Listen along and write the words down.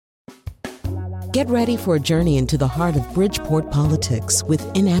Get ready for a journey into the heart of Bridgeport politics with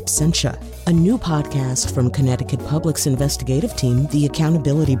In Absentia, a new podcast from Connecticut Public's investigative team, The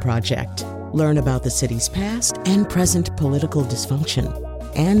Accountability Project. Learn about the city's past and present political dysfunction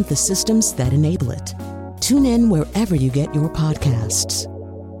and the systems that enable it. Tune in wherever you get your podcasts.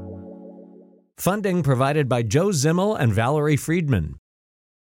 Funding provided by Joe Zimmel and Valerie Friedman.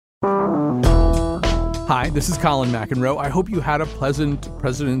 Hi, this is Colin McEnroe. I hope you had a pleasant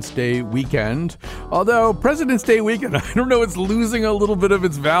President's Day weekend. Although President's Day weekend, I don't know, it's losing a little bit of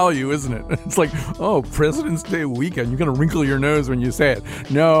its value, isn't it? It's like, oh, President's Day weekend. You're going to wrinkle your nose when you say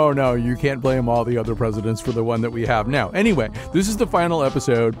it. No, you can't blame all the other presidents for the one that we have now. Anyway, this is the final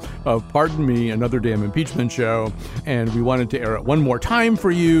episode of Pardon Me, Another Damn Impeachment Show. And we wanted to air it one more time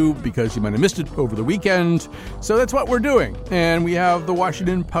for you because you might have missed it over the weekend. So that's what we're doing. And we have the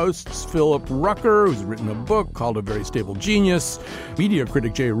Washington Post's Philip Rucker, who's written a book called A Very Stable Genius, media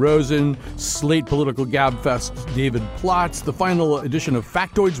critic Jay Rosen, Slate political gabfest David Plotz, the final edition of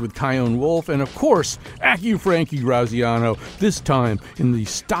Factoids with Chion Wolf, and of course, Frankie Graziano, this time in the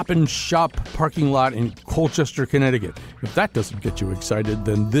Stop and Shop parking lot in Colchester, Connecticut. If that doesn't get you excited,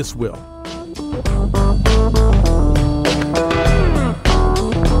 then this will.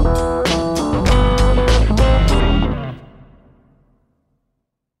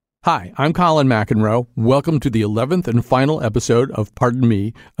 Hi, I'm Colin McEnroe. Welcome to the 11th and final episode of Pardon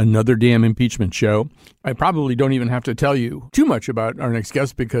Me, Another Damn Impeachment Show. I probably don't even have to tell you too much about our next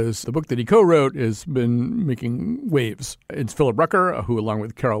guest because the book that he co-wrote has been making waves. It's Philip Rucker, who, along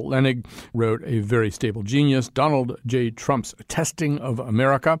with Carol Leonnig, wrote A Very Stable Genius, Donald J. Trump's Testing of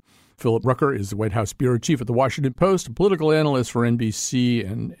America. Philip Rucker is the White House bureau chief at The Washington Post, a political analyst for NBC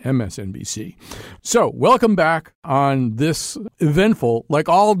and MSNBC. So welcome back on this eventful, like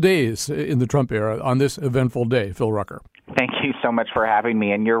all days in the Trump era, on this eventful day, Phil Rucker. Thank you so much for having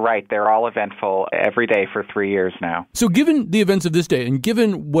me. And you're right, they're all eventful every day for 3 years now. So given the events of this day and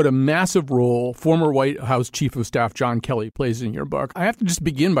given what a massive role former White House Chief of Staff John Kelly plays in your book, I have to just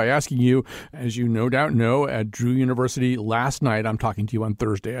begin by asking you, as you no doubt know, at Drew University last night, I'm talking to you on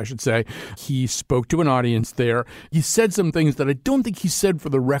Thursday, I should say, he spoke to an audience there. He said some things that I don't think he said for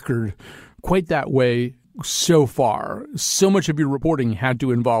the record quite that way so far. So much of your reporting had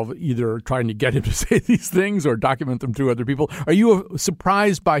to involve either trying to get him to say these things or document them through other people. Are you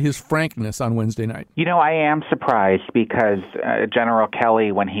surprised by his frankness on Wednesday night? You know, I am surprised because General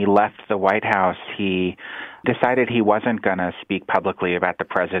Kelly, when he left the White House, he decided he wasn't going to speak publicly about the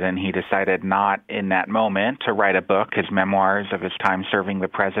president. He decided not in that moment to write a book, his memoirs of his time serving the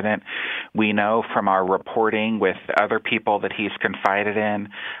president. We know from our reporting with other people that he's confided in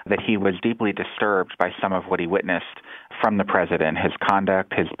that he was deeply disturbed by some of what he witnessed from the president, his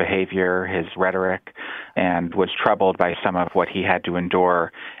conduct, his behavior, his rhetoric, and was troubled by some of what he had to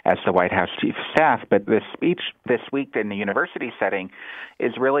endure as the White House Chief of Staff. But this speech this week in the university setting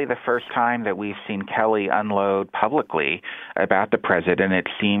is really the first time that we've seen Kelly unload publicly about the president. It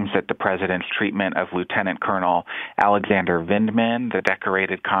seems that the president's treatment of Lieutenant Colonel Alexander Vindman, the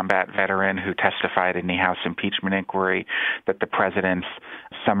decorated combat veteran who testified in the House impeachment inquiry, that the president's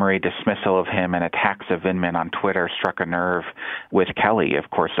summary dismissal of him and attacks of Vindman on Twitter struck a nerve with Kelly, of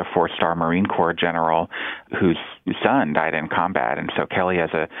course, a four-star Marine Corps general whose son died in combat. And so Kelly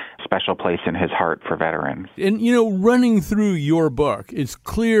has a special place in his heart for veterans. And, you know, running through your book, it's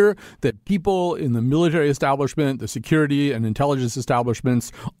clear that people in the military establishment, the security and intelligence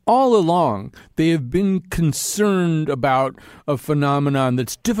establishments, all along, they have been concerned about a phenomenon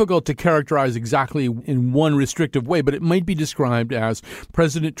that's difficult to characterize exactly in one restrictive way, but it might be described as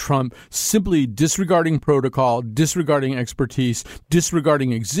President Trump simply disregarding protocol, disregarding expertise,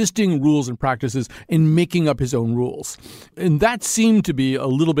 disregarding existing rules and practices, and making up his own rules. And that seemed to be a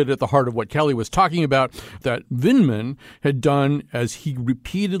little bit at the heart of what Kelly was talking about, that Vindman had done, as he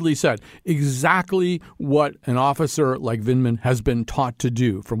repeatedly said, exactly what an officer like Vindman has been taught to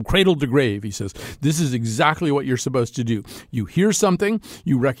do from cradle to grave. He says, this is exactly what you're supposed to do. You hear something,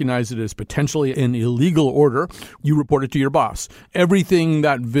 you recognize it as potentially an illegal order, you report it to your boss. Everything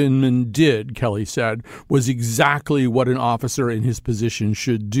that Vindman did, Kelly said, was exactly what an officer in his position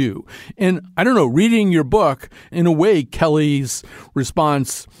should do. And I don't know, reading your book, in a way, Kelly's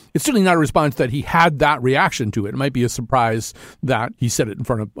response, it's certainly not a response that he had that reaction to it. It might be a surprise that he said it in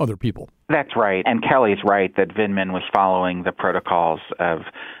front of other people. That's right. And Kelly's right that Vindman was following the protocols of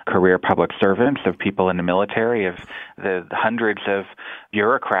career public servants, of people in the military, of the hundreds of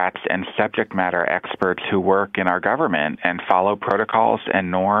bureaucrats and subject matter experts who work in our government and follow protocols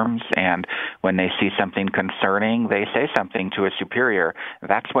and norms. And when they see something concerning, they say something to a superior.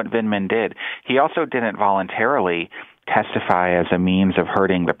 That's what Vindman did. He also didn't voluntarily testify as a means of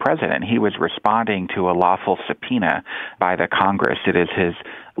hurting the president. He was responding to a lawful subpoena by the Congress. It is his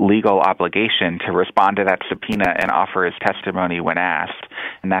legal obligation to respond to that subpoena and offer his testimony when asked.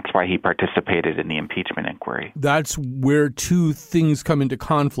 And that's why he participated in the impeachment inquiry. That's where two things come into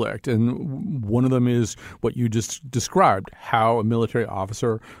conflict. And one of them is what you just described, how a military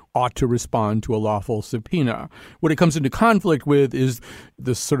officer ought to respond to a lawful subpoena. What it comes into conflict with is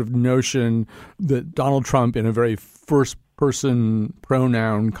this sort of notion that Donald Trump, in a very first-person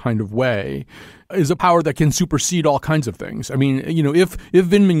pronoun kind of way, is a power that can supersede all kinds of things. I mean, if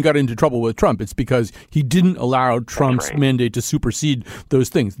Vindman got into trouble with Trump, it's because he didn't allow Trump's mandate to supersede those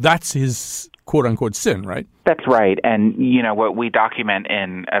things. That's his quote-unquote sin, right? That's right. And, what we document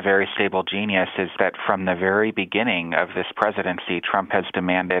in A Very Stable Genius is that from the very beginning of this presidency, Trump has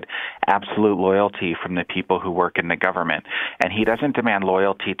demanded absolute loyalty from the people who work in the government. And he doesn't demand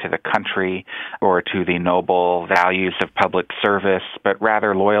loyalty to the country or to the noble values of public service, but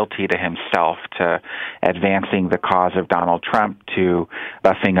rather loyalty to himself, to advancing the cause of Donald Trump, to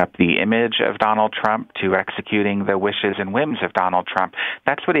buffing up the image of Donald Trump, to executing the wishes and whims of Donald Trump.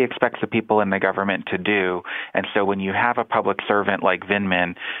 That's what he expects the people in the government to do. And so when you have a public servant like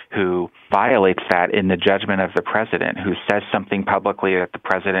Vindman who violates that in the judgment of the president, who says something publicly that the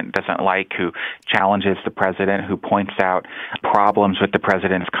president doesn't like, who challenges the president, who points out problems with the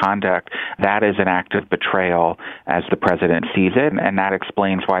president's conduct, that is an act of betrayal as the president sees it. And that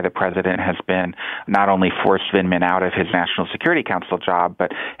explains why the president has been not only forced Vindman out of his National Security Council job,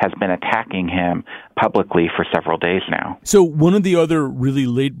 but has been attacking him publicly for several days now. So one of the other really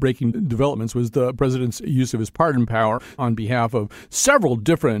late-breaking developments was the president's use of his pardon power on behalf of several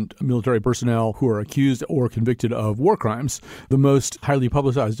different military personnel who are accused or convicted of war crimes. The most highly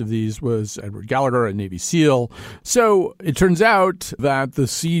publicized of these was Edward Gallagher, a Navy SEAL. So it turns out that the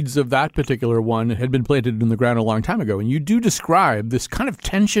seeds of that particular one had been planted in the ground a long time ago. And you do describe this kind of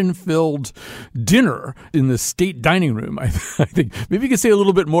tension-filled dinner in the state dining room, I think. Maybe you could say a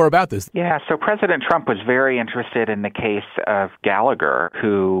little bit more about this. Yeah, so President Trump was very interested in the case of Gallagher,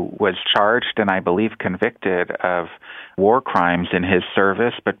 who was charged and I believe convicted of war crimes in his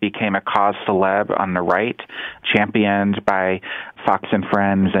service, but became a cause celeb on the right, championed by Fox and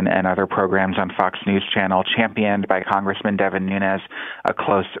Friends and other programs on Fox News Channel, championed by Congressman Devin Nunes, a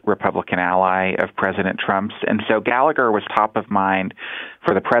close Republican ally of President Trump's. And so Gallagher was top of mind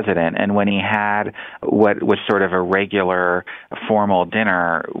for the president. And when he had what was sort of a regular formal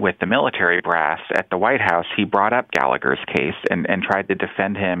dinner with the military brass at the White House, he brought up Gallagher's case and tried to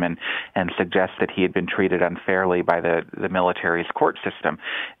defend him and suggest that he had been treated unfairly by the military's court system.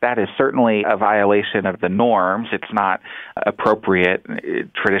 That is certainly a violation of the norms. It's not appropriate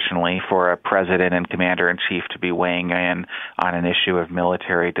traditionally for a president and commander-in-chief to be weighing in on an issue of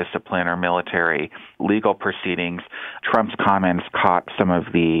military discipline or military legal proceedings. Trump's comments caught some of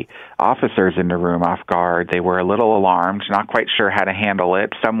the officers in the room off guard. They were a little alarmed, not quite sure how to handle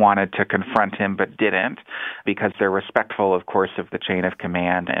it. Some wanted to confront him but didn't because they're respectful, of course, of the chain of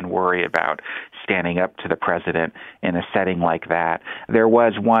command and worry about standing up to the president in a setting like that. There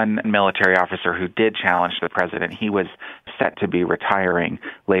was one military officer who did challenge the president. He was set to be retiring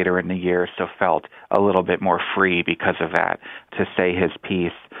later in the year, so felt a little bit more free because of that to say his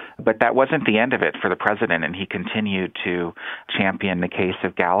piece. But that wasn't the end of it for the president, and he continued to champion the case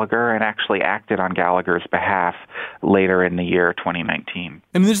of Gallagher and actually acted on Gallagher's behalf later in the year 2019.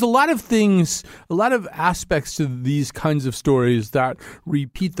 And there's a lot of things, a lot of aspects to these kinds of stories that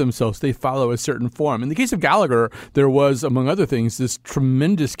repeat themselves. They follow a certain form. In the case of Gallagher, there was, among other things, this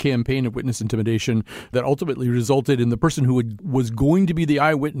tremendous campaign of witness intimidation that ultimately resulted in the person who was going to be the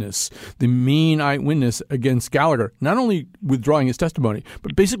eyewitness, the main eyewitness against Gallagher, not only withdrawing his testimony,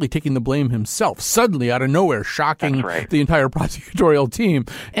 but basically taking the blame himself, suddenly out of nowhere, shocking the entire prosecutorial team.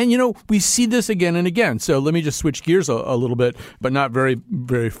 And, we see this again and again. So let me just switch gears a little bit, but not very,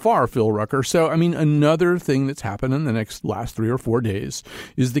 very far, Phil Rucker. So, another thing that's happened in the last 3 or 4 days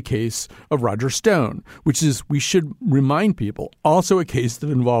is the case of Roger Stone, which is, we should remind people, also a case that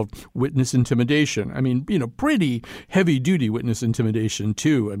involved witness intimidation. Pretty heavy-duty witness intimidation,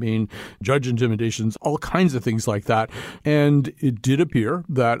 too. Judge intimidations, all kinds of things like that. And it did appear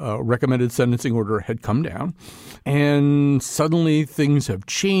that a recommended sentencing order had come down, and suddenly things have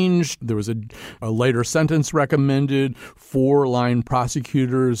changed. There was a lighter sentence recommended. 4 line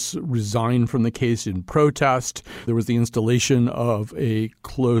prosecutors resigned from the case in protest. There was the installation of a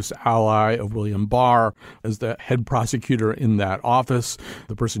close ally of William Barr as the head prosecutor in that office.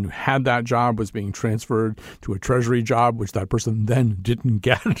 The person who had that job was being transferred to a Treasury job, which that person then didn't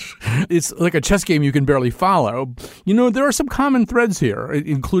get. It's like a chess game you can barely follow. There are some common threads here,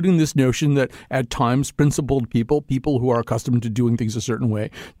 including this notion that at times principled people who are accustomed to doing things a certain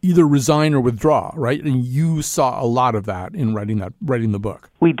way, either resign or withdraw, right? And you saw a lot of that in writing the book.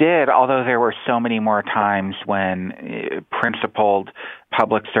 We did, although there were so many more times when principled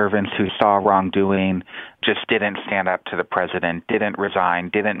public servants who saw wrongdoing just didn't stand up to the president, didn't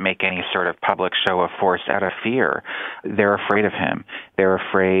resign, didn't make any sort of public show of force out of fear. They're afraid of him. They're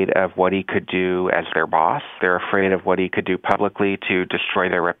afraid of what he could do as their boss. They're afraid of what he could do publicly to destroy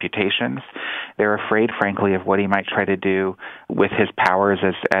their reputations. They're afraid, frankly, of what he might try to do with his powers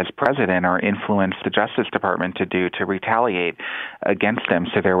as president or influence the Justice Department to do to retaliate against them.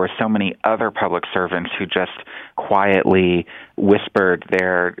 So there were so many other public servants who just quietly whispered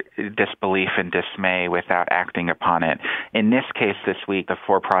their disbelief and dismay without acting upon it. In this case this week, the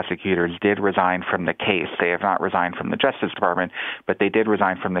 4 prosecutors did resign from the case. They have not resigned from the Justice Department, but they did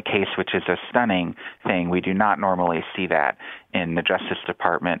resign from the case, which is a stunning thing. We do not normally see that in the Justice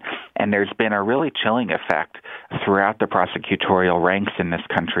Department. And there's been a really chilling effect throughout the prosecutorial ranks in this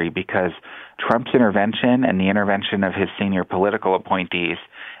country because Trump's intervention and the intervention of his senior political appointees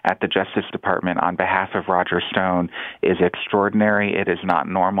at the Justice Department on behalf of Roger Stone is extraordinary. It is not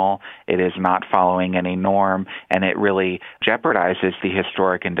normal. It is not following any norm, and it really jeopardizes the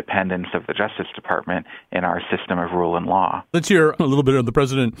historic independence of the Justice Department in our system of rule and law. Let's hear a little bit of the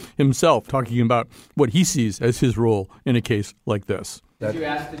president himself talking about what he sees as his role in a case like this.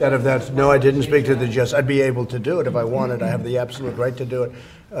 No, I didn't speak to the justice. I'd be able to do it if I wanted. I have the absolute right to do it.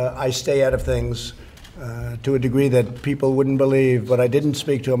 I stay out of things to a degree that people wouldn't believe, but I didn't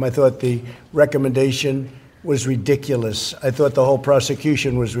speak to him. I thought the recommendation was ridiculous. I thought the whole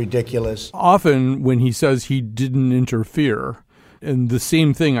prosecution was ridiculous. Often when he says he didn't interfere, and the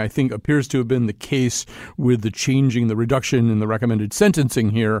same thing, I think, appears to have been the case with the reduction in the recommended sentencing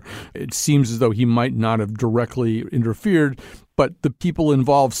here. It seems as though he might not have directly interfered, but the people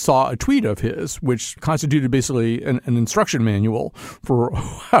involved saw a tweet of his, which constituted basically an instruction manual for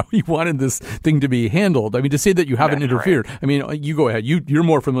how he wanted this thing to be handled. I mean, to say that you haven't interfered, right. I mean, you go ahead. You're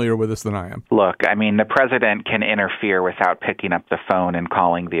more familiar with this than I am. Look, I mean, the president can interfere without picking up the phone and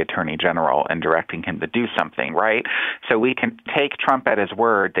calling the attorney general and directing him to do something, right? So we can take Trump at his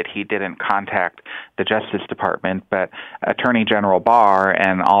word that he didn't contact the Justice Department, but Attorney General Barr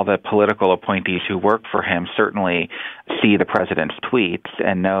and all the political appointees who work for him certainly see the president's tweets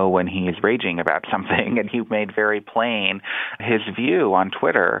and know when he's raging about something. And he made very plain his view on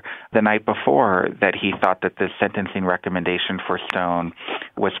Twitter the night before that he thought that the sentencing recommendation for Stone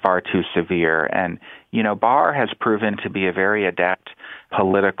was far too severe. And, Barr has proven to be a very adept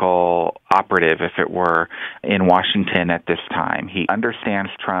political operative, if it were, in Washington at this time. He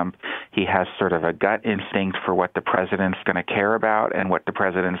understands Trump. He has sort of a gut instinct for what the president's going to care about and what the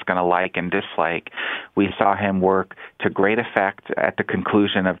president's going to like and dislike. We saw him work to great effect at the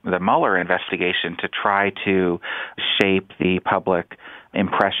conclusion of the Mueller investigation to try to shape the public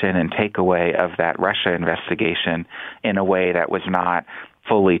impression and takeaway of that Russia investigation in a way that was not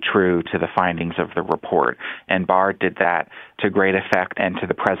fully true to the findings of the report. And Barr did that to great effect and to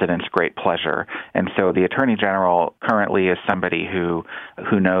the president's great pleasure. And so the attorney general currently is somebody who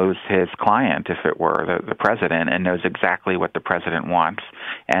knows his client, if it were, the president, and knows exactly what the president wants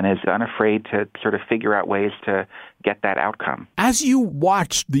and is unafraid to sort of figure out ways to get that outcome. As you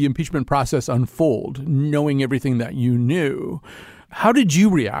watched the impeachment process unfold, knowing everything that you knew, how did you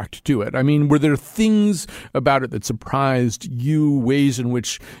react to it? I mean, were there things about it that surprised you, ways in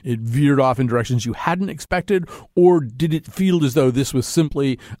which it veered off in directions you hadn't expected? Or did it feel as though this was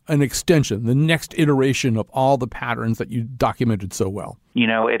simply an extension, the next iteration of all the patterns that you documented so well?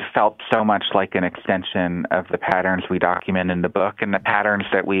 It felt so much like an extension of the patterns we document in the book and the patterns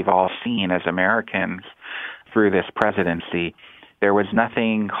that we've all seen as Americans through this presidency. There was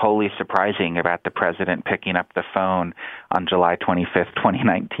nothing wholly surprising about the president picking up the phone on July 25th,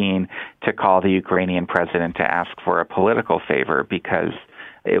 2019, to call the Ukrainian president to ask for a political favor, because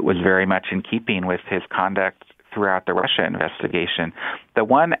it was very much in keeping with his conduct throughout the Russia investigation. The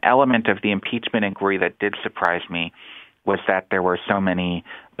one element of the impeachment inquiry that did surprise me was that there were so many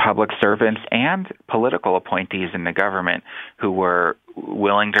public servants and political appointees in the government who were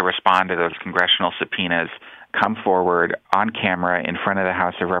willing to respond to those congressional subpoenas, come forward on camera in front of the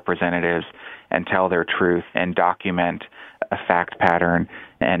House of Representatives and tell their truth and document a fact pattern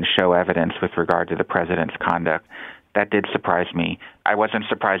and show evidence with regard to the president's conduct. That did surprise me. I wasn't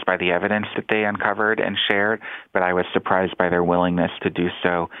surprised by the evidence that they uncovered and shared, but I was surprised by their willingness to do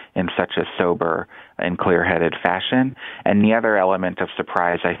so in such a sober and clear-headed fashion. And the other element of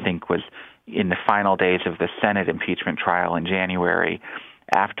surprise, I think, was in the final days of the Senate impeachment trial in January,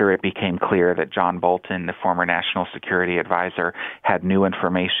 after it became clear that John Bolton, the former national security advisor, had new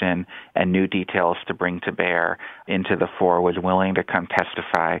information and new details to bring to bear into the fore, was willing to come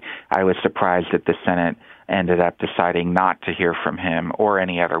testify. I was surprised that the Senate ended up deciding not to hear from him or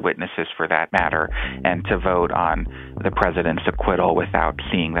any other witnesses for that matter, and to vote on the president's acquittal without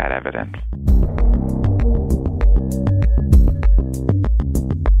seeing that evidence.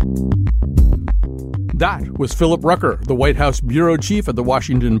 That was Philip Rucker, the White House bureau chief at The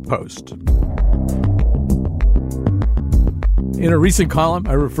Washington Post. In a recent column,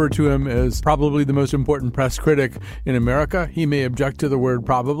 I referred to him as probably the most important press critic in America. He may object to the word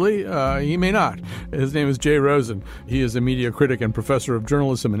probably. He may not. His name is Jay Rosen. He is a media critic and professor of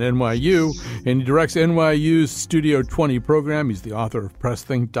journalism at NYU, and he directs NYU's Studio 20 program. He's the author of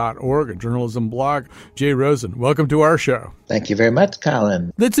PressThink.org, a journalism blog. Jay Rosen, welcome to our show. Thank you very much,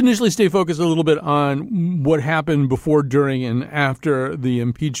 Colin. Let's initially stay focused a little bit on what happened before, during, and after the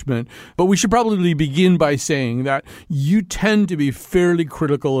impeachment. But we should probably begin by saying that you tend to be fairly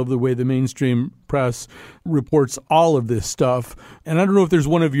critical of the way the mainstream press reports all of this stuff. And I don't know if there's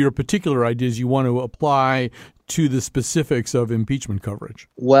one of your particular ideas you want to apply to the specifics of impeachment coverage.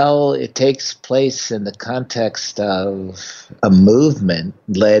 Well, it takes place in the context of a movement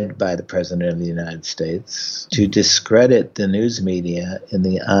led by the President of the United States to discredit the news media in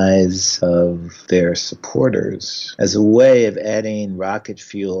the eyes of their supporters as a way of adding rocket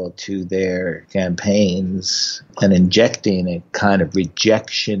fuel to their campaigns and injecting a kind of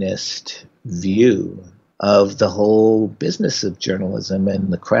rejectionist view of the whole business of journalism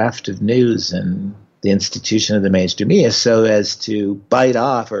and the craft of news and the institution of the mainstream media, so as to bite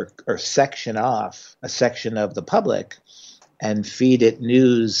off or section off a section of the public and feed it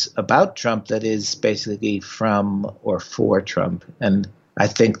news about Trump that is basically from or for Trump. And I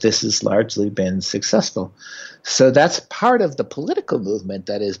think this has largely been successful. So that's part of the political movement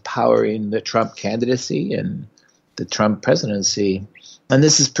that is powering the Trump candidacy and the Trump presidency. And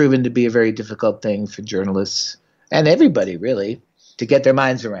this has proven to be a very difficult thing for journalists and everybody, really, to get their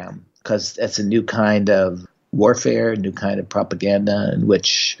minds around, because it's a new kind of warfare, a new kind of propaganda in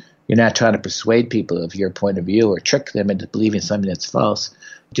which you're not trying to persuade people of your point of view or trick them into believing something that's false,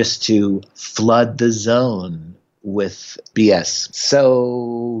 just to flood the zone with BS.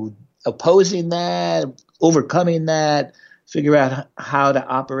 So opposing that, overcoming that, figure out how to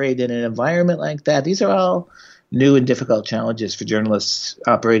operate in an environment like that, these are all new and difficult challenges for journalists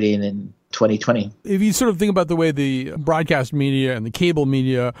operating in 2020. If you sort of think about the way the broadcast media and the cable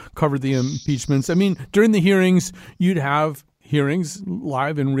media covered the impeachments, I mean, during the hearings, you'd have hearings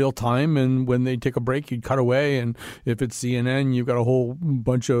live in real time, and when they take a break, you'd cut away. And if it's CNN, you've got a whole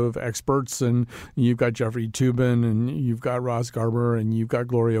bunch of experts, and you've got Jeffrey Toobin, and you've got Ross Garber, and you've got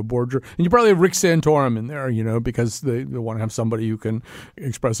Gloria Borger, and you probably have Rick Santorum in there, you know, because they want to have somebody who can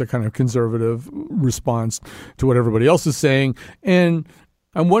express a kind of conservative response to what everybody else is saying. And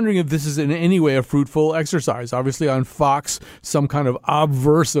I'm wondering if this is in any way a fruitful exercise. Obviously on Fox, some kind of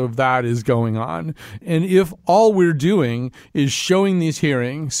obverse of that is going on. And if all we're doing is showing these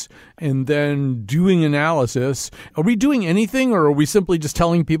hearings and then doing analysis, are we doing anything, or are we simply just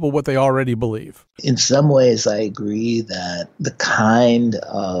telling people what they already believe? In some ways, I agree that the kind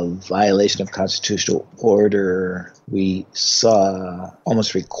of violation of constitutional order we saw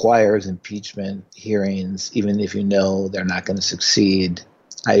almost requires impeachment hearings, even if you know they're not going to succeed.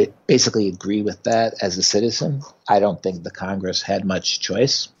 I basically agree with that as a citizen. I don't think the Congress had much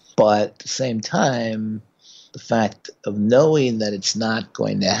choice. But at the same time, the fact of knowing that it's not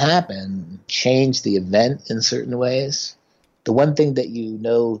going to happen changed the event in certain ways. The one thing that you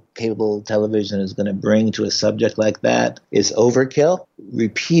know cable television is going to bring to a subject like that is overkill.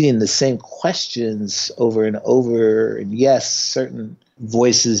 Repeating the same questions over and over, and yes, certain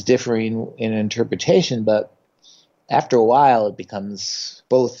voices differing in interpretation, but after a while, it becomes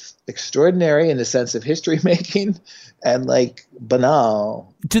both extraordinary in the sense of history making and like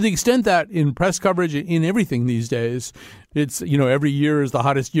banal. To the extent that in press coverage, in everything these days, it's, you know, every year is the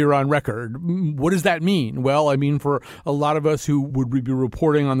hottest year on record. What does that mean? Well, I mean, for a lot of us who would be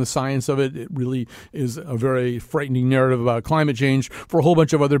reporting on the science of it, it really is a very frightening narrative about climate change. For a whole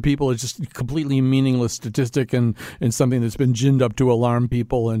bunch of other people, it's just a completely meaningless statistic and something that's been ginned up to alarm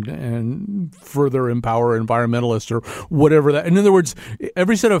people and further empower environmentalists or whatever that. In other words,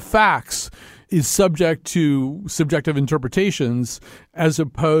 every set of facts is subject to subjective interpretations as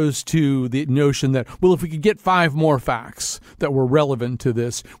opposed to the notion that, well, if we could get 5 more facts that were relevant to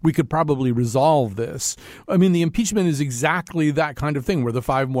this, we could probably resolve this. I mean, the impeachment is exactly that kind of thing where the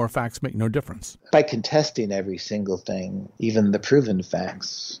 5 more facts make no difference. By contesting every single thing, even the proven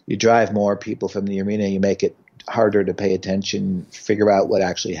facts, you drive more people from the arena, you make it harder to pay attention, figure out what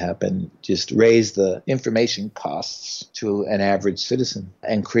actually happened, just raise the information costs to an average citizen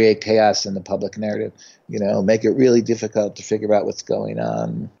and create chaos in the public narrative. Make it really difficult to figure out what's going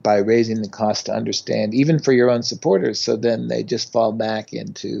on by raising the cost to understand, even for your own supporters. So then they just fall back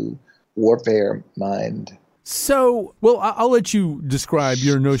into warfare mind. So, well, I'll let you describe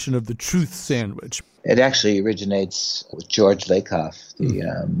your notion of the truth sandwich. It actually originates with George Lakoff, the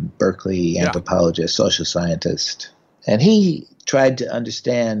Berkeley anthropologist, social scientist. And he tried to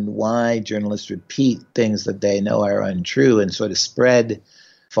understand why journalists repeat things that they know are untrue and sort of spread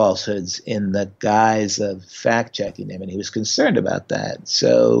falsehoods in the guise of fact-checking them. And he was concerned about that.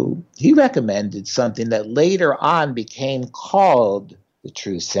 So he recommended something that later on became called the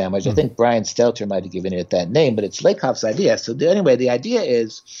truth sandwich. I think Brian Stelter might have given it that name, but it's Lakoff's idea. So anyway, the idea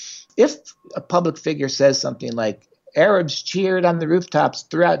is, if a public figure says something like, Arabs cheered on the rooftops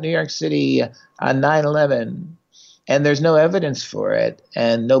throughout New York City on 9/11, and there's no evidence for it,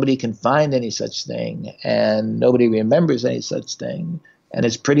 and nobody can find any such thing, and nobody remembers any such thing, and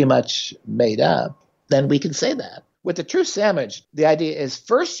it's pretty much made up, then we can say that. With the truth sandwich, the idea is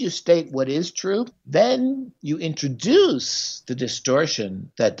first you state what is true, then you introduce the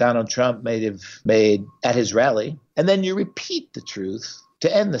distortion that Donald Trump may have made at his rally, and then you repeat the truth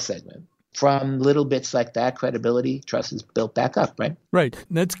to end the segment. From little bits like that, credibility, trust is built back up, right? Right.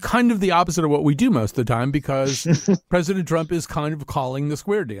 And that's kind of the opposite of what we do most of the time because President Trump is kind of calling the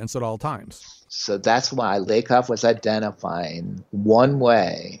square dance at all times. So that's why Lakoff was identifying one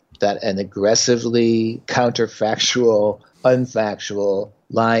way that an aggressively counterfactual, unfactual,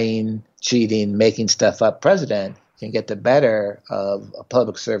 lying, cheating, making stuff up president can get the better of a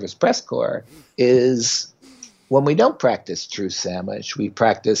public service press corps is when we don't practice truth sandwich, we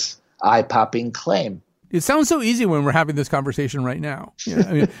practice eye-popping claim. It sounds so easy when we're having this conversation right now.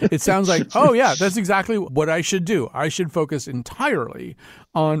 It sounds like, oh, yeah, that's exactly what I should do. I should focus entirely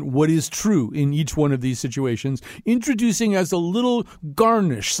on what is true in each one of these situations, introducing as a little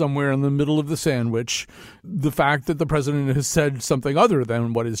garnish somewhere in the middle of the sandwich the fact that the president has said something other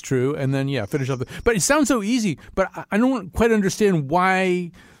than what is true, and then, finish up. But it sounds so easy, but I don't quite understand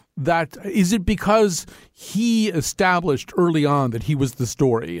why. That is it because he established early on that he was the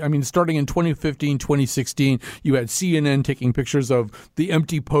story? I mean, starting in 2015, 2016, you had CNN taking pictures of the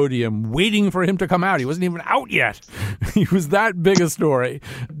empty podium, waiting for him to come out. He wasn't even out yet. He was that big a story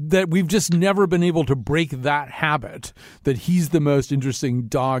that we've just never been able to break that habit, that he's the most interesting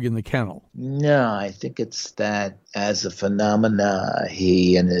dog in the kennel. No, I think it's that as a phenomena,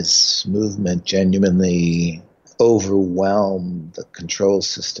 he and his movement genuinely overwhelm the control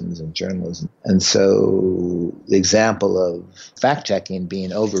systems in journalism. And so the example of fact-checking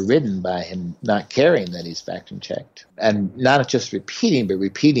being overridden by him not caring that he's fact-checked, and not just repeating, but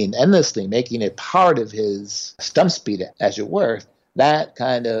repeating endlessly, making it part of his stump speed, as it were, that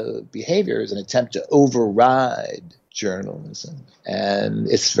kind of behavior is an attempt to override journalism. And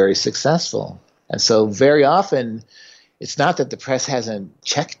it's very successful. And so very often, it's not that the press hasn't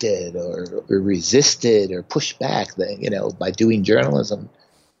checked it or resisted or pushed back, by doing journalism,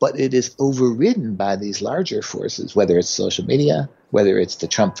 but it is overridden by these larger forces, whether it's social media, whether it's the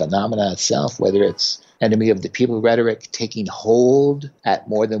Trump phenomena itself, whether it's enemy of the people rhetoric taking hold at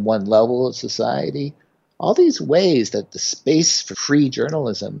more than one level of society. All these ways that the space for free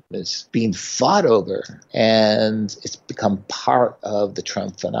journalism is being fought over, and it's become part of the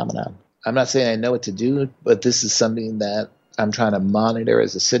Trump phenomenon. I'm not saying I know what to do, but this is something that I'm trying to monitor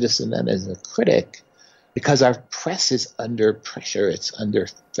as a citizen and as a critic, because our press is under pressure. It's under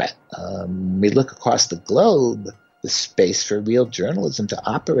threat. We look across the globe, the space for real journalism to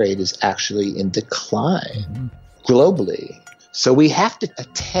operate is actually in decline globally. So we have to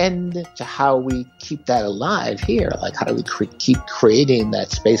attend to how we keep that alive here. Like, how do we keep creating that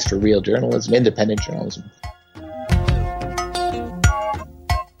space for real journalism, independent journalism?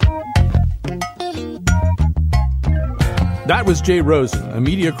 That was Jay Rosen, a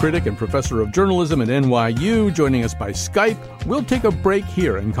media critic and professor of journalism at NYU, joining us by Skype. We'll take a break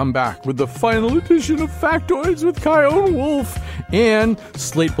here and come back with the final edition of Factoids with Chion Wolf and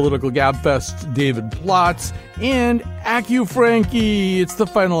Slate Political Gabfest David Plotz and AccuFrankie. It's the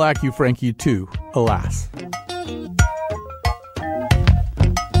final AccuFrankie too, alas.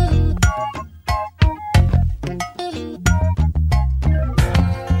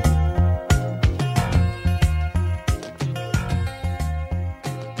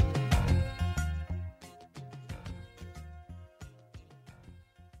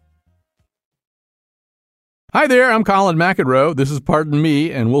 Hi there, I'm Colin McEnroe. This is Pardon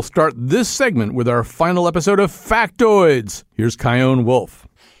Me, and we'll start this segment with our final episode of Factoids. Here's Chion Wolf.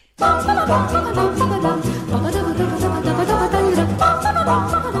 The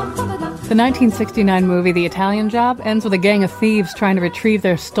 1969 movie The Italian Job ends with a gang of thieves trying to retrieve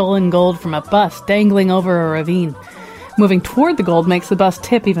their stolen gold from a bus dangling over a ravine. Moving toward the gold makes the bus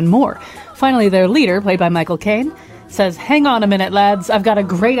tip even more. Finally, their leader, played by Michael Caine, says, "Hang on a minute, lads, I've got a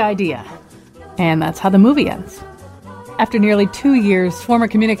great idea." And that's how the movie ends. After nearly 2 years, former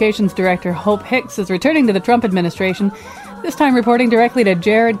communications director Hope Hicks is returning to the Trump administration, this time reporting directly to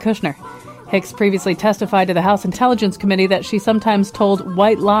Jared Kushner. Hicks previously testified to the House Intelligence Committee that she sometimes told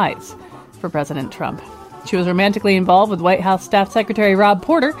white lies for President Trump. She was romantically involved with White House Staff Secretary Rob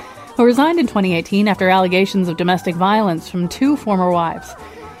Porter, who resigned in 2018 after allegations of domestic violence from 2 former wives.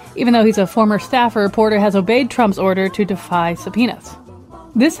 Even though he's a former staffer, Porter has obeyed Trump's order to defy subpoenas.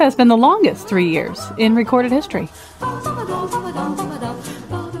 This has been the longest 3 years in recorded history.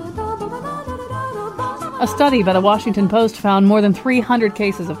 A study by the Washington Post found more than 300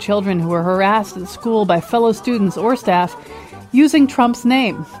 cases of children who were harassed at school by fellow students or staff using Trump's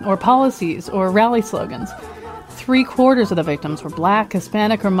name or policies or rally slogans. 3/4 of the victims were Black,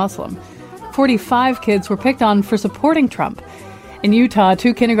 Hispanic, or Muslim. 45 kids were picked on for supporting Trump. In Utah,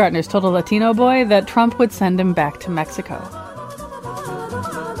 2 kindergartners told a Latino boy that Trump would send him back to Mexico.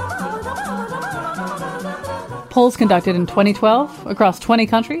 Polls conducted in 2012 across 20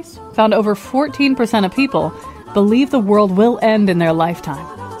 countries found over 14% of people believe the world will end in their lifetime.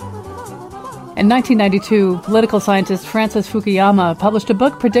 In 1992, political scientist Francis Fukuyama published a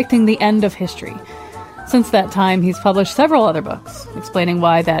book predicting the end of history. Since that time, he's published several other books explaining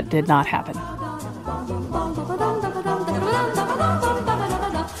why that did not happen.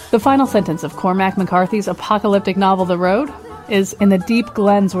 The final sentence of Cormac McCarthy's apocalyptic novel The Road is, "In the deep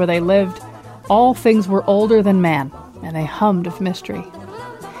glens where they lived, all things were older than man, and they hummed of mystery."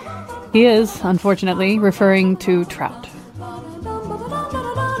 He is, unfortunately, referring to trout.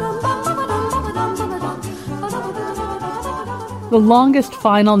 The longest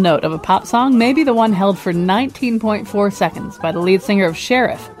final note of a pop song may be the one held for 19.4 seconds by the lead singer of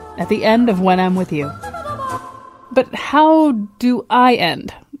Sheriff at the end of When I'm With You. But how do I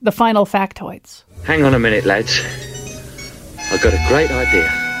end the final factoids? Hang on a minute, lads. I've got a great idea.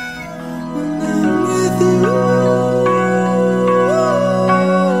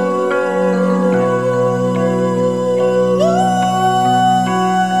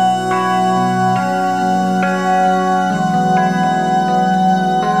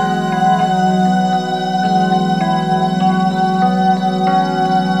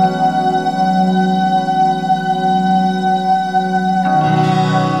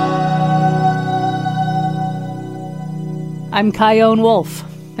 I'm Chion Wolf,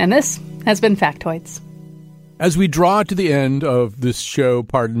 and this has been Factoids. As we draw to the end of this show,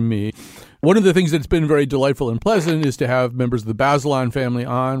 Pardon Me, one of the things that's been very delightful and pleasant is to have members of the Bazelon family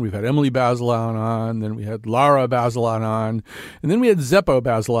on. We've had Emily Bazelon on, then we had Lara Bazelon on, and then we had Zeppo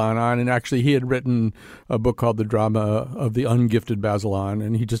Bazelon on, and actually he had written a book called The Drama of the Ungifted Bazelon,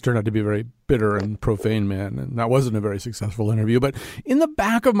 and he just turned out to be a very bitter and profane man, and that wasn't a very successful interview. But in the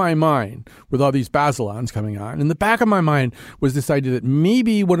back of my mind, with all these Bazelons coming on, in the back of my mind was this idea that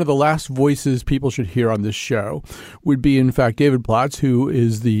maybe one of the last voices people should hear on this show would be, in fact, David Plotz, who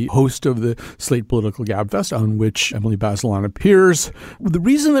is the host of the Slate Political Gabfest, on which Emily Bazelon appears. The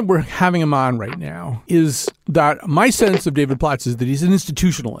reason that we're having him on right now is that my sense of David Plotz is that he's an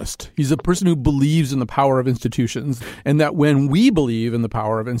institutionalist. He's a person who believes in the power of institutions, and that when we believe in the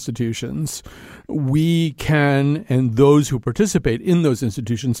power of institutions, we can, and those who participate in those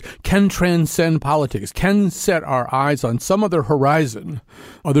institutions, can transcend politics, can set our eyes on some other horizon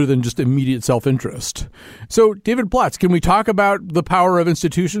other than just immediate self-interest. So, David Plotz, can we talk about the power of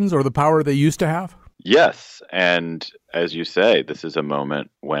institutions, or the power they used to have? Yes. And as you say, this is a moment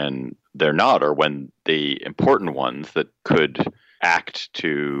when they're not, or when the important ones that could act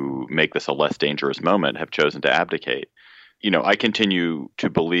to make this a less dangerous moment have chosen to abdicate. You know, I continue to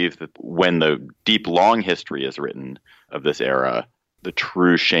believe that when the deep, long history is written of this era, the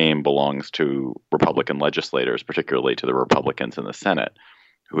true shame belongs to Republican legislators, particularly to the Republicans in the Senate,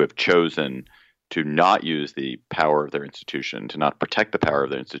 who have chosen to not use the power of their institution, to not protect the power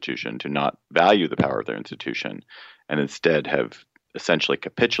of their institution, to not value the power of their institution, and instead have essentially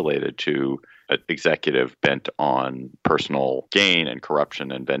capitulated to an executive bent on personal gain and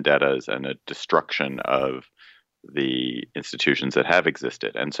corruption and vendettas and a destruction of the institutions that have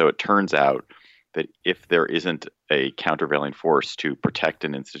existed. And so it turns out that if there isn't a countervailing force to protect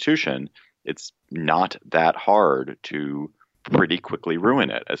an institution, it's not that hard to pretty quickly ruin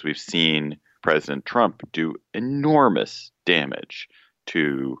it, as we've seen President Trump do enormous damage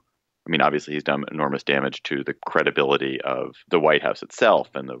to, obviously he's done enormous damage to the credibility of the White House itself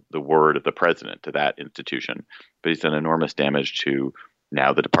and the word of the president, to that institution. But he's done enormous damage to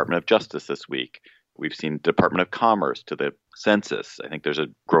now the Department of Justice this week. We've seen Department of Commerce, to the census. I think there's a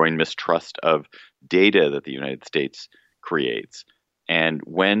growing mistrust of data that the United States creates. And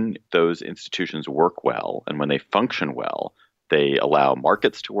when those institutions work well and when they function well, they allow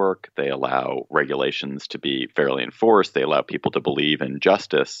markets to work, they allow regulations to be fairly enforced, they allow people to believe in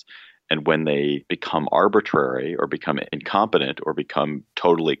justice. And when they become arbitrary or become incompetent or become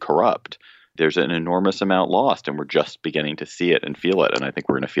totally corrupt, there's an enormous amount lost. And we're just beginning to see it and feel it. And I think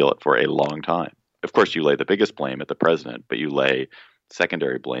we're going to feel it for a long time. Of course, you lay the biggest blame at the president, but you lay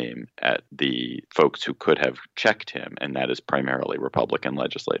secondary blame at the folks who could have checked him, and that is primarily Republican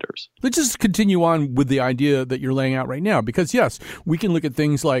legislators. Let's just continue on with the idea that you're laying out right now, because yes, we can look at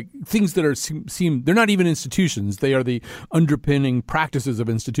things that are seem they're not even institutions; they are the underpinning practices of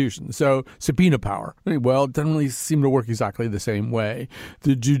institutions. So subpoena power, well, it doesn't really seem to work exactly the same way.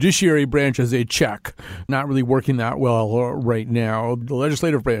 The judiciary branch is a check, not really working that well right now. The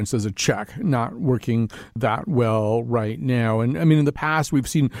legislative branch is a check, not working that well right now. And in the past, we've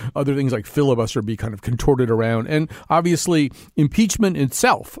seen other things like filibuster be kind of contorted around. And obviously, impeachment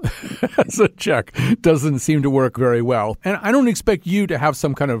itself as a check doesn't seem to work very well. And I don't expect you to have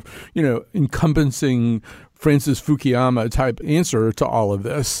some kind of, encompassing Francis Fukuyama type answer to all of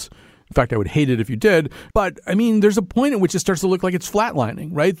this. In fact, I would hate it if you did. But, there's a point at which it starts to look like it's flatlining,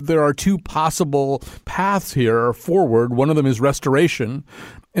 right? There are two possible paths here forward. One of them is restoration.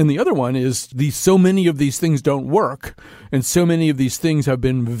 And the other one is so many of these things don't work. And so many of these things have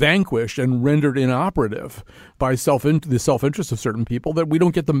been vanquished and rendered inoperative by the self-interest of certain people that we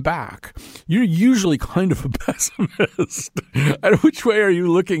don't get them back. You're usually kind of a pessimist. Which way are you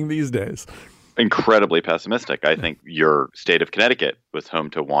looking these days? Incredibly pessimistic. I think your state of Connecticut was home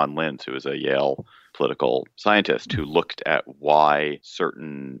to Juan Linz, who is a Yale political scientist who looked at why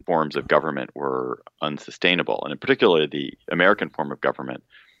certain forms of government were unsustainable, and in particular the American form of government,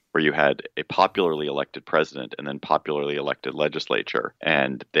 where you had a popularly elected president and then popularly elected legislature,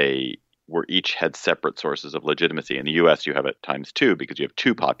 and they each had separate sources of legitimacy. In the U.S., you have it times two because you have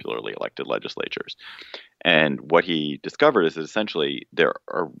two popularly elected legislatures. And what he discovered is that essentially there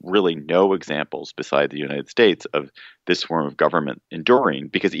are really no examples beside the United States of this form of government enduring,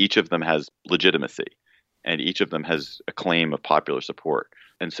 because each of them has legitimacy and each of them has a claim of popular support.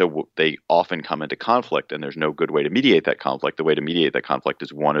 And so they often come into conflict, and there's no good way to mediate that conflict. The way to mediate that conflict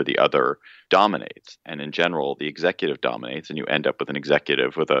is one or the other dominates. And in general, the executive dominates, and you end up with an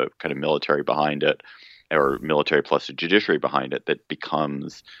executive with a kind of military behind it, or military plus a judiciary behind it, that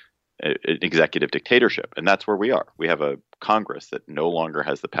becomes an executive dictatorship. And that's where we are. We have a Congress that no longer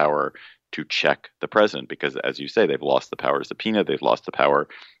has the power to check the president because, as you say, they've lost the power to subpoena. They've lost the power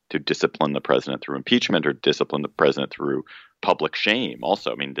to discipline the president through impeachment or discipline the president through public shame.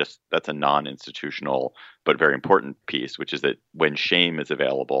 Also, that's a non-institutional but very important piece, which is that when shame is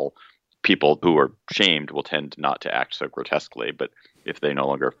available, people who are shamed will tend not to act so grotesquely. But if they no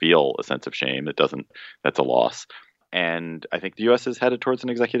longer feel a sense of shame, that's a loss. And I think the U.S. is headed towards an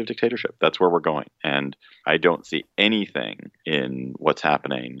executive dictatorship. That's where we're going. And I don't see anything in what's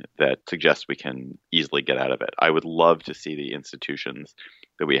happening that suggests we can easily get out of it. I would love to see the institutions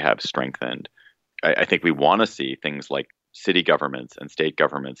that we have strengthened. I think we want to see things like city governments and state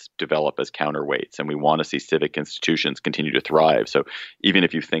governments develop as counterweights, and we want to see civic institutions continue to thrive. So even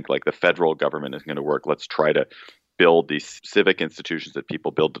if you think like the federal government isn't going to work, let's try to build these civic institutions that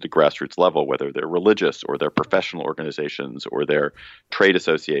people build at the grassroots level, whether they're religious or they're professional organizations or they're trade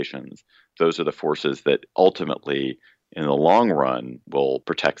associations. Those are the forces that ultimately, in the long run, will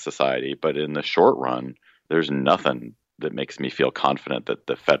protect society. But in the short run, there's nothing that makes me feel confident that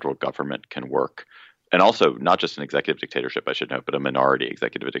the federal government can work. And also, not just an executive dictatorship, I should note, but a minority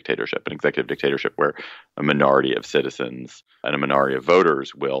executive dictatorship, an executive dictatorship where a minority of citizens and a minority of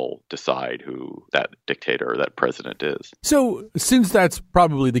voters will decide who that dictator or that president is. So since that's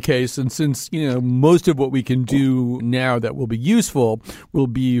probably the case, and since, most of what we can do now that will be useful will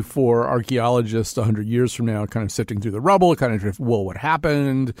be for archaeologists 100 years from now kind of sifting through the rubble, kind of, what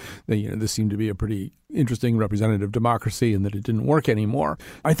happened? This seemed to be a pretty interesting representative democracy and that it didn't work anymore.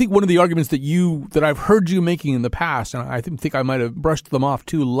 I think one of the arguments that I've heard you making in the past, and I think I might have brushed them off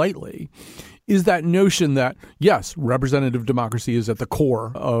too lightly, is that notion that, yes, representative democracy is at the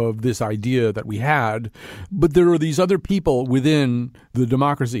core of this idea that we had, but there are these other people within the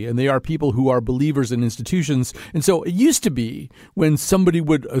democracy, and they are people who are believers in institutions. And so it used to be when somebody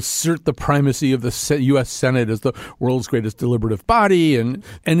would assert the primacy of the U.S. Senate as the world's greatest deliberative body, and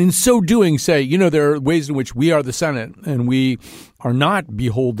in so doing say, there are ways in which we are the Senate and we are not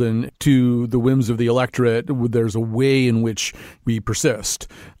beholden to the whims of the electorate. There's a way in which we persist.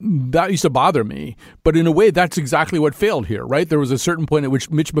 That used to bother me. But in a way, that's exactly what failed here, right? There was a certain point at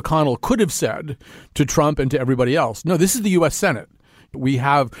which Mitch McConnell could have said to Trump and to everybody else, no, this is the U.S. Senate. We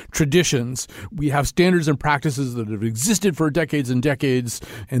have traditions. We have standards and practices that have existed for decades and decades,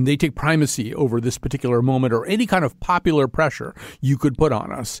 and they take primacy over this particular moment or any kind of popular pressure you could put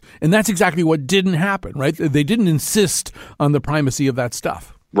on us. And that's exactly what didn't happen, right? They didn't insist on the primacy of that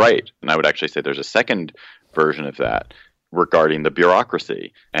stuff. Right. And I would actually say there's a second version of that regarding the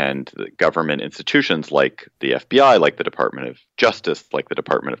bureaucracy and the government institutions like the FBI, like the Department of Justice, like the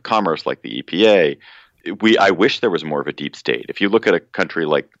Department of Commerce, like the EPA. I wish there was more of a deep state. If you look at a country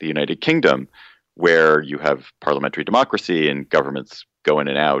like the United Kingdom, where you have parliamentary democracy and governments go in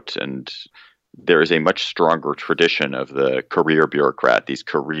and out, and there is a much stronger tradition of the career bureaucrat, these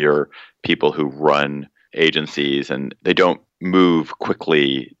career people who run agencies, and they don't move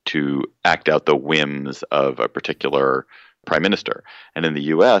quickly to act out the whims of a particular prime minister. And in the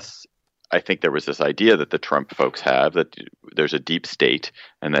U.S., I think there was this idea that the Trump folks have that there's a deep state,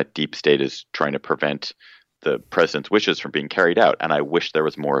 and that deep state is trying to prevent the president's wishes from being carried out. And I wish there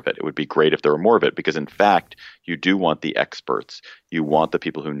was more of it. It would be great if there were more of it, because in fact, you do want the experts. You want the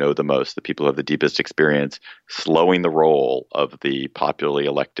people who know the most, the people who have the deepest experience, slowing the roll of the popularly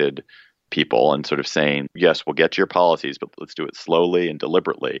elected people and sort of saying, yes, we'll get to your policies, but let's do it slowly and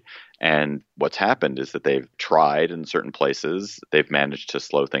deliberately. And what's happened is that they've tried in certain places, they've managed to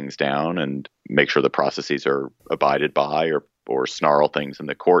slow things down and make sure the processes are abided by, or snarl things in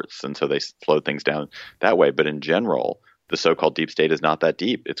the courts. And so they slowed things down that way. But in general, the so-called deep state is not that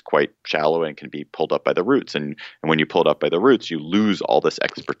deep. It's quite shallow and can be pulled up by the roots. And when you pull it up by the roots, you lose all this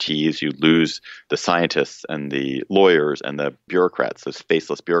expertise. You lose the scientists and the lawyers and the bureaucrats, those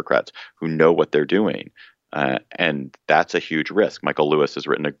faceless bureaucrats who know what they're doing. And that's a huge risk. Michael Lewis has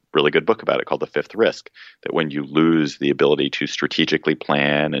written a really good book about it called The Fifth Risk, that when you lose the ability to strategically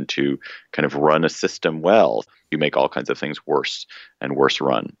plan and to kind of run a system well, you make all kinds of things worse and worse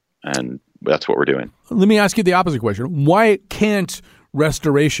run. And that's what we're doing. Let me ask you the opposite question. Why can't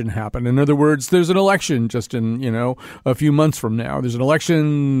restoration happen? In other words, there's an election just in, a few months from now. There's an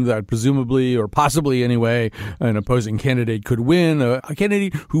election that presumably, or possibly anyway, an opposing candidate could win, a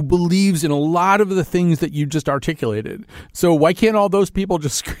candidate who believes in a lot of the things that you just articulated. So why can't all those people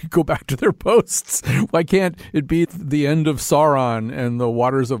just go back to their posts? Why can't it be the end of Sauron and the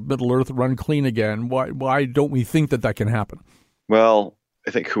waters of Middle-earth run clean again? Why don't we think that can happen? Well, I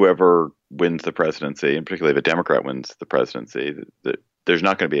think whoever wins the presidency, and particularly if a Democrat wins the presidency, there's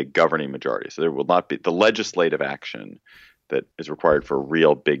not going to be a governing majority. So there will not be the legislative action that is required for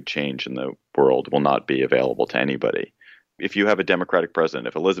real big change in the world will not be available to anybody. If you have a Democratic president,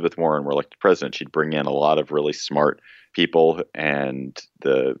 if Elizabeth Warren were elected president, she'd bring in a lot of really smart people, and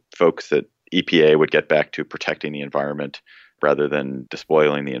the folks at EPA would get back to protecting the environment rather than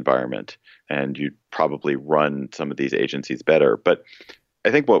despoiling the environment. And you'd probably run some of these agencies better. But I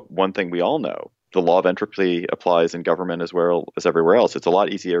think one thing we all know, the law of entropy applies in government as well as everywhere else. It's a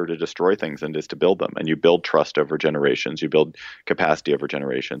lot easier to destroy things than it is to build them. And you build trust over generations, you build capacity over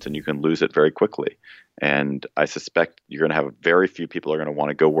generations, and you can lose it very quickly. And I suspect you're going to have very few people are going to want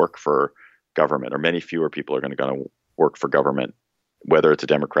to go work for government, or many fewer people are going to work for government, whether it's a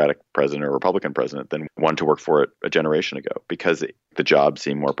Democratic president or a Republican president, than one to work for it a generation ago, because the jobs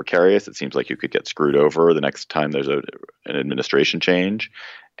seem more precarious. It seems like you could get screwed over the next time there's an administration change,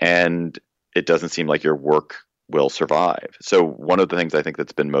 and it doesn't seem like your work will survive. So one of the things I think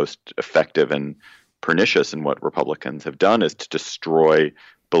that's been most effective and pernicious in what Republicans have done is to destroy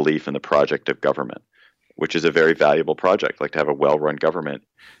belief in the project of government, which is a very valuable project, like to have a well-run government.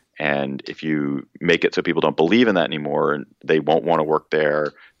 And if you make it so people don't believe in that anymore, they won't want to work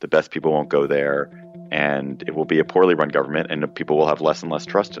there, the best people won't go there, and it will be a poorly run government, and people will have less and less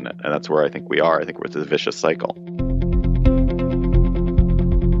trust in it. And that's where I think we are. I think it's a vicious cycle.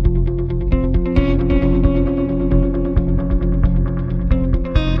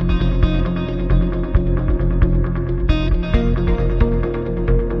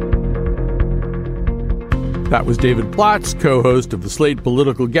 That was David Platts, co-host of the Slate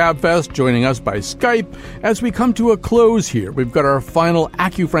Political Gabfest, joining us by Skype. As we come to a close here, we've got our final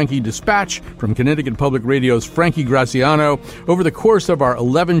AccuFrankie dispatch from Connecticut Public Radio's Frankie Graziano. Over the course of our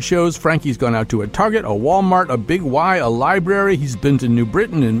 11 shows, Frankie's gone out to a Target, a Walmart, a Big Y, a library. He's been to New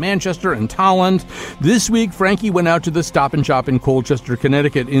Britain and Manchester and Tolland. This week, Frankie went out to the Stop and Shop in Colchester,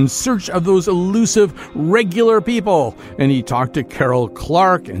 Connecticut, in search of those elusive regular people. And he talked to Carol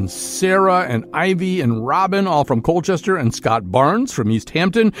Clark and Sarah and Ivy and Robin, all from Colchester, and Scott Barnes from East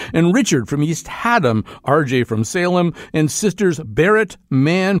Hampton, and Richard from East Haddam, RJ from Salem, and sisters Barrett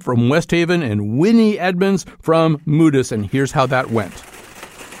Mann from West Haven and Winnie Edmonds from Moodus. And here's how that went.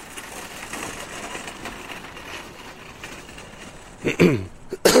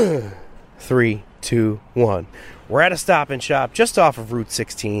 Three, two, one. We're at a Stop and Shop just off of Route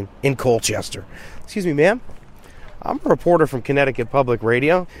 16 in Colchester. Excuse me, ma'am. I'm a reporter from Connecticut Public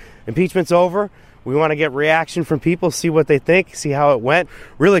Radio. Impeachment's over. We want to get reaction from people, see what they think, see how it went.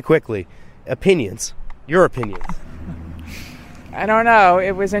 Really quickly, opinions. Your opinions. I don't know.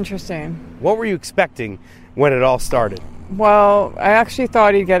 It was interesting. What were you expecting when it all started? Well, I actually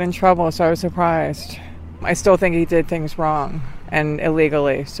thought he'd get in trouble, so I was surprised. I still think he did things wrong and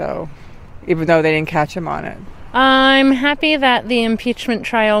illegally, so even though they didn't catch him on it. I'm happy that the impeachment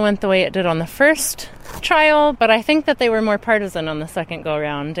trial went the way it did on the first trial, but I think that they were more partisan on the second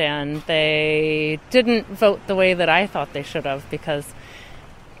go-round, and they didn't vote the way that I thought they should have, because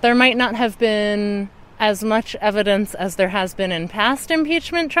there might not have been as much evidence as there has been in past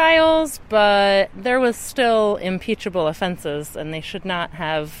impeachment trials, but there was still impeachable offenses, and they should not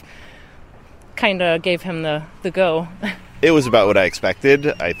have kind of gave him the go. It was about what I expected.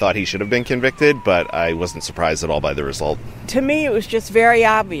 I thought he should have been convicted, but I wasn't surprised at all by the result. To me, it was just very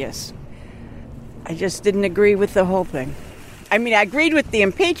obvious. I just didn't agree with the whole thing. I mean, I agreed with the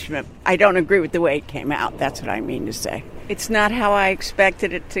impeachment. I don't agree with the way it came out. That's what I mean to say. It's not how I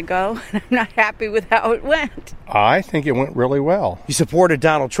expected it to go, and I'm not happy with how it went. I think it went really well. You supported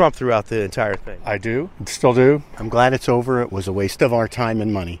Donald Trump throughout the entire thing. I do. Still do. I'm glad it's over. It was a waste of our time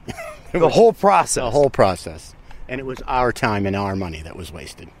and money. The whole process. The whole process. And it was our time and our money that was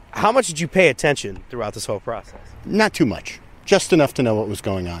wasted. How much did you pay attention throughout this whole process? Not too much. Just enough to know what was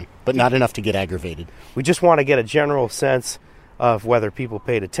going on, but not enough to get aggravated. We just want to get a general sense of whether people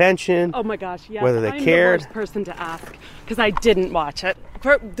paid attention. Oh my gosh, yes. Whether they cared. I'm the worst person to ask because I didn't watch it.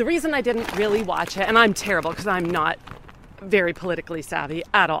 The reason I didn't really watch it, and I'm terrible because I'm not very politically savvy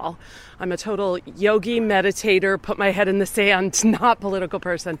at all. I'm a total yogi, meditator, put my head in the sand, not political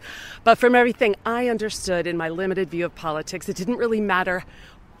person. But from everything I understood in my limited view of politics, it didn't really matter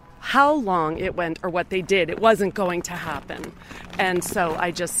how long it went or what they did. It wasn't going to happen. And so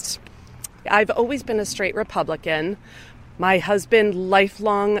I've always been a straight Republican. My husband,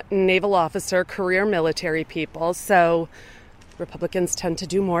 lifelong naval officer, career military people. So Republicans tend to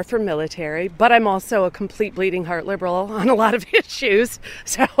do more for military, but I'm also a complete bleeding heart liberal on a lot of issues.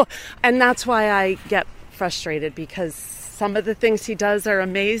 And that's why I get frustrated, because some of the things he does are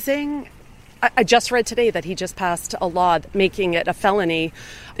amazing. I just read today that he just passed a law making it a felony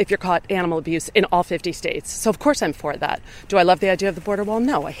if you're caught animal abuse in all 50 states. So of course I'm for that. Do I love the idea of the border wall?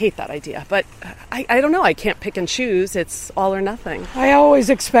 No, I hate that idea. But I don't know. I can't pick and choose. It's all or nothing. I always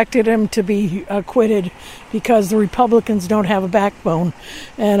expected him to be acquitted because the Republicans don't have a backbone.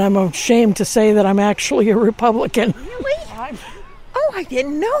 And I'm ashamed to say that I'm actually a Republican. Really? Oh, I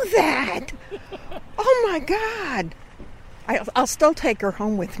didn't know that. Oh, my God. I'll still take her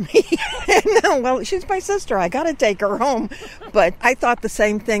home with me. No, well, she's my sister. I got to take her home. But I thought the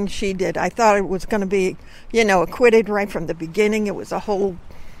same thing she did. I thought it was going to be, acquitted right from the beginning. It was a whole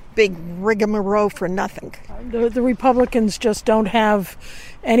big rigmarole for nothing. The Republicans just don't have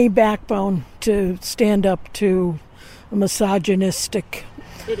any backbone to stand up to a misogynistic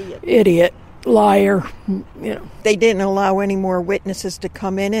idiot. Liar. They didn't allow any more witnesses to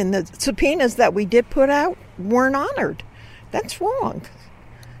come in, and the subpoenas that we did put out weren't honored. That's wrong.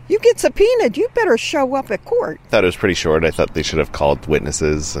 You get subpoenaed, you better show up at court. I thought it was pretty short. I thought they should have called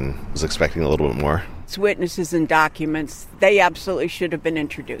witnesses and was expecting a little bit more. It's witnesses and documents. They absolutely should have been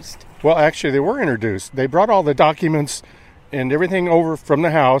introduced. Well, actually, they were introduced. They brought all the documents and everything over from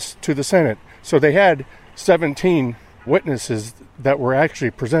the House to the Senate. So they had 17 witnesses that were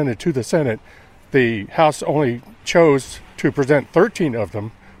actually presented to the Senate. The House only chose to present 13 of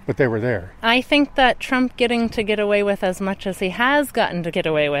them, but they were there. I think that Trump getting to get away with as much as he has gotten to get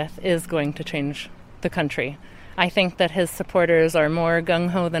away with is going to change the country. I think that his supporters are more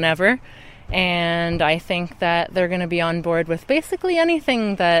gung-ho than ever, and I think that they're going to be on board with basically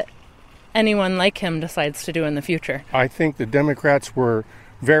anything that anyone like him decides to do in the future. I think the Democrats were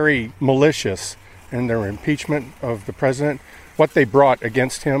very malicious in their impeachment of the president, what they brought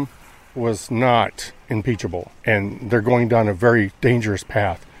against him was not impeachable. And they're going down a very dangerous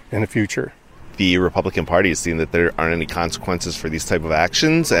path in the future. The Republican Party has seen that there aren't any consequences for these type of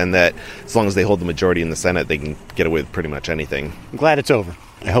actions, and that as long as they hold the majority in the Senate, they can get away with pretty much anything. I'm glad it's over.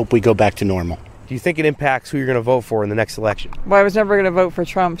 I hope we go back to normal. Do you think it impacts who you're going to vote for in the next election? Well, I was never going to vote for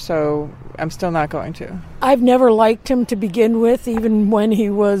Trump, so I'm still not going to. I've never liked him to begin with, even when he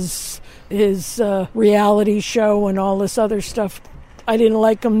was his reality show and all this other stuff. I didn't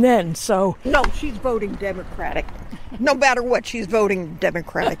like him then, so... No, she's voting Democratic. No matter what, she's voting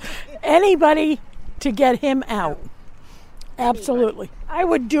Democratic. Anybody to get him out. Absolutely. I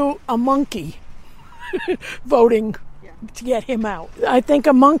would do a monkey voting to get him out. I think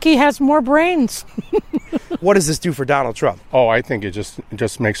a monkey has more brains. What does this do for Donald Trump? Oh, I think it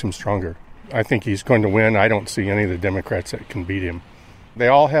just makes him stronger. I think he's going to win. I don't see any of the Democrats that can beat him. They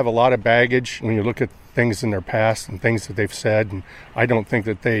all have a lot of baggage when you look at things in their past and things that they've said, and I don't think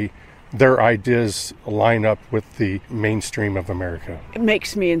that their ideas line up with the mainstream of America. It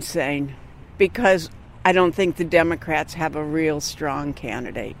makes me insane because I don't think the Democrats have a real strong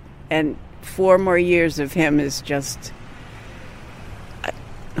candidate. And 4 more years of him is just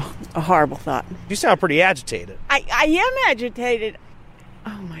a horrible thought. You sound pretty agitated. I am agitated.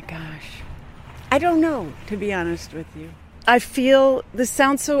 Oh my gosh. I don't know, to be honest with you. I feel, this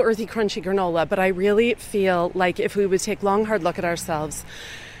sounds so earthy, crunchy granola, but I really feel like if we would take a long, hard look at ourselves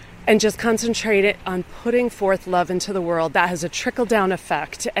and just concentrate it on putting forth love into the world, that has a trickle-down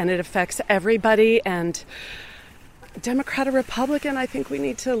effect, and it affects everybody. And Democrat or Republican, I think we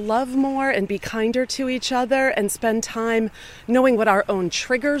need to love more and be kinder to each other and spend time knowing what our own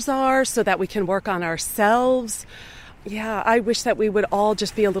triggers are so that we can work on ourselves. Yeah, I wish that we would all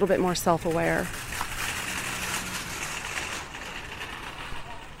just be a little bit more self-aware.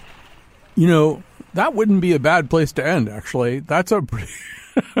 You know, that wouldn't be a bad place to end, actually. That's a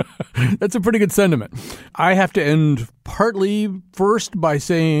pretty good sentiment. I have to end partly first by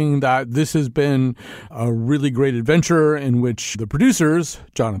saying that this has been a really great adventure in which the producers,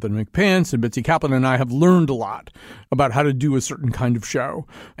 Jonathan McPants and Betsy Kaplan, and I have learned a lot about how to do a certain kind of show.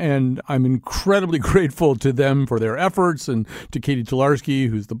 And I'm incredibly grateful to them for their efforts, and to Katie Tolarski,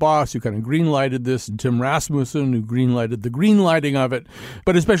 who's the boss, who kind of greenlighted this, and Tim Rasmussen, who greenlighted the greenlighting of it.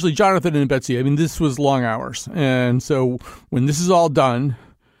 But especially Jonathan and Betsy. I mean, this was long hours. And so when this is all done,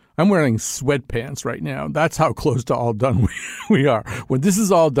 I'm wearing sweatpants right now. That's how close to all done we are. When this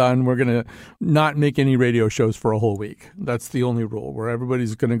is all done, we're going to not make any radio shows for a whole week. That's the only rule, where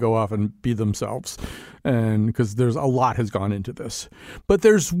everybody's going to go off and be themselves. And because there's a lot has gone into this. But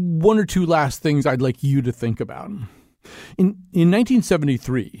there's 1 or 2 last things I'd like you to think about. In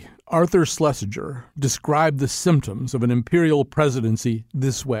 1973, Arthur Schlesinger described the symptoms of an imperial presidency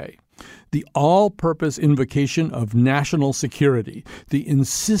this way: the all-purpose invocation of national security, the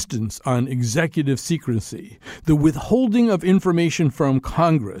insistence on executive secrecy, the withholding of information from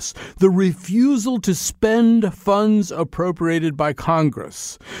Congress, the refusal to spend funds appropriated by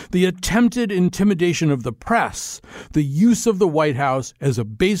Congress, the attempted intimidation of the press, the use of the White House as a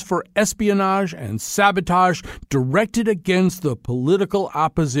base for espionage and sabotage directed against the political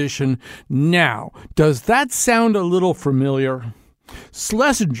opposition. Now, does that sound a little familiar?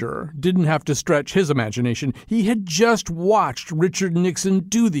 Schlesinger didn't have to stretch his imagination. He had just watched Richard Nixon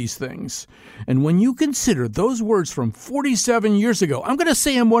do these things. And when you consider those words from 47 years ago, I'm going to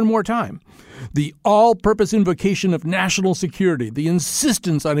say them one more time: the all-purpose invocation of national security, the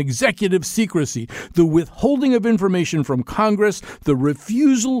insistence on executive secrecy, the withholding of information from Congress, the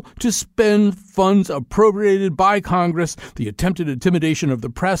refusal to spend funds appropriated by Congress, the attempted intimidation of the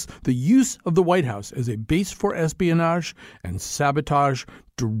press, the use of the White House as a base for espionage and sabotage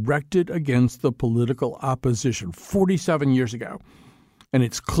directed against the political opposition 47 years ago. And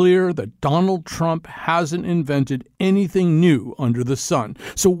it's clear that Donald Trump hasn't invented anything new under the sun.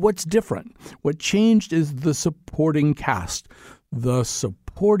 So what's different? What changed is the supporting cast. The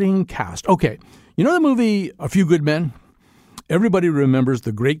supporting cast. Okay, you know the movie A Few Good Men? Everybody remembers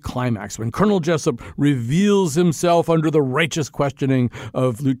the great climax when Colonel Jessup reveals himself under the righteous questioning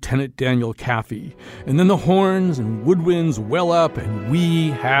of Lieutenant Daniel Kaffee. And then the horns and woodwinds well up and we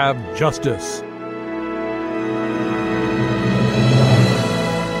have justice.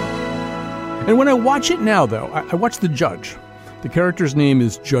 And when I watch it now, though, I watch the judge. The character's name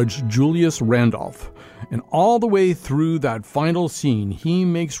is Judge Julius Randolph. And all the way through that final scene, he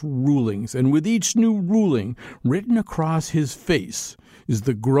makes rulings. And with each new ruling, written across his face is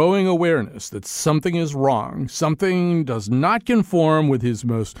the growing awareness that something is wrong, something does not conform with his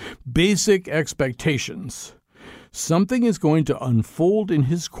most basic expectations. Something is going to unfold in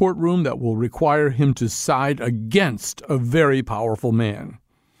his courtroom that will require him to side against a very powerful man.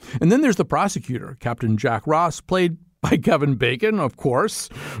 And then there's the prosecutor, Captain Jack Ross, played by Kevin Bacon, of course,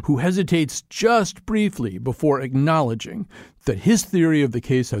 who hesitates just briefly before acknowledging that his theory of the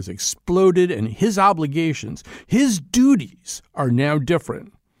case has exploded and his obligations, his duties, are now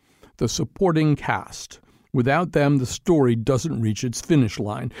different. The supporting cast. Without them, the story doesn't reach its finish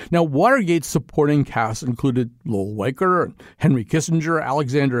line. Now, Watergate's supporting cast included Lowell Weicker, Henry Kissinger,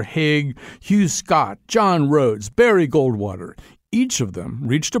 Alexander Haig, Hugh Scott, John Rhodes, Barry Goldwater. Each of them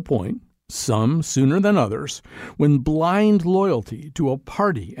reached a point, some sooner than others, when blind loyalty to a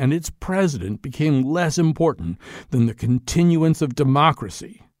party and its president became less important than the continuance of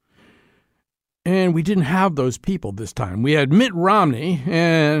democracy. And we didn't have those people this time. We had Mitt Romney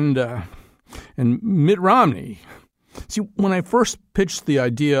and Mitt Romney. See, when I first pitched the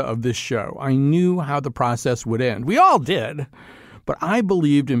idea of this show, I knew how the process would end. We all did. But I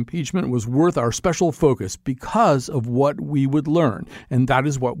believed impeachment was worth our special focus because of what we would learn. And that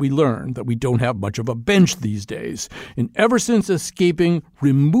is what we learned, that we don't have much of a bench these days. And ever since escaping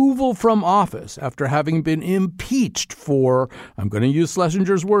removal from office after having been impeached for, I'm going to use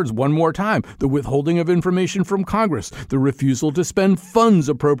Schlesinger's words one more time, the withholding of information from Congress, the refusal to spend funds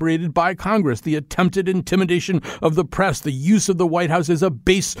appropriated by Congress, the attempted intimidation of the press, the use of the White House as a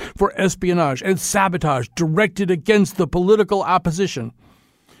base for espionage and sabotage directed against the political opposition.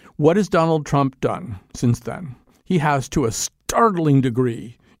 What has Donald Trump done since then? He has, to a startling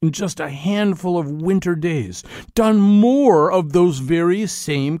degree, in just a handful of winter days, done more of those very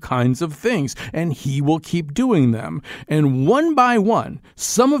same kinds of things, and he will keep doing them. And one by one,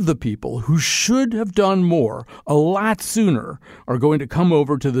 some of the people who should have done more a lot sooner are going to come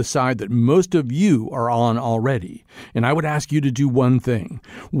over to the side that most of you are on already. And I would ask you to do one thing.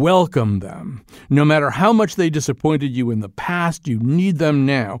 Welcome them. No matter how much they disappointed you in the past, you need them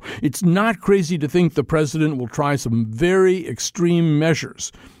now. It's not crazy to think the president will try some very extreme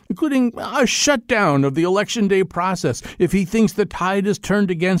measures, including a shutdown of the Election Day process if he thinks the tide has turned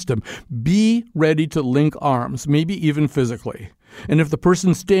against him. Be ready to link arms, maybe even physically. And if the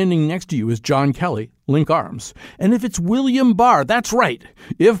person standing next to you is John Kelly, link arms. And if it's William Barr, that's right.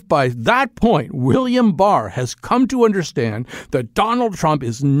 If by that point William Barr has come to understand that Donald Trump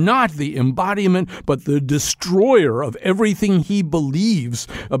is not the embodiment but the destroyer of everything he believes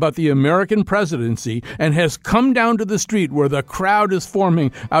about the American presidency and has come down to the street where the crowd is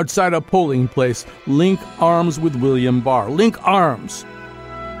forming outside a polling place, link arms with William Barr. Link arms.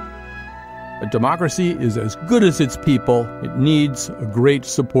 A democracy is as good as its people. It needs a great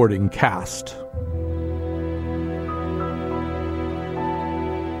supporting cast.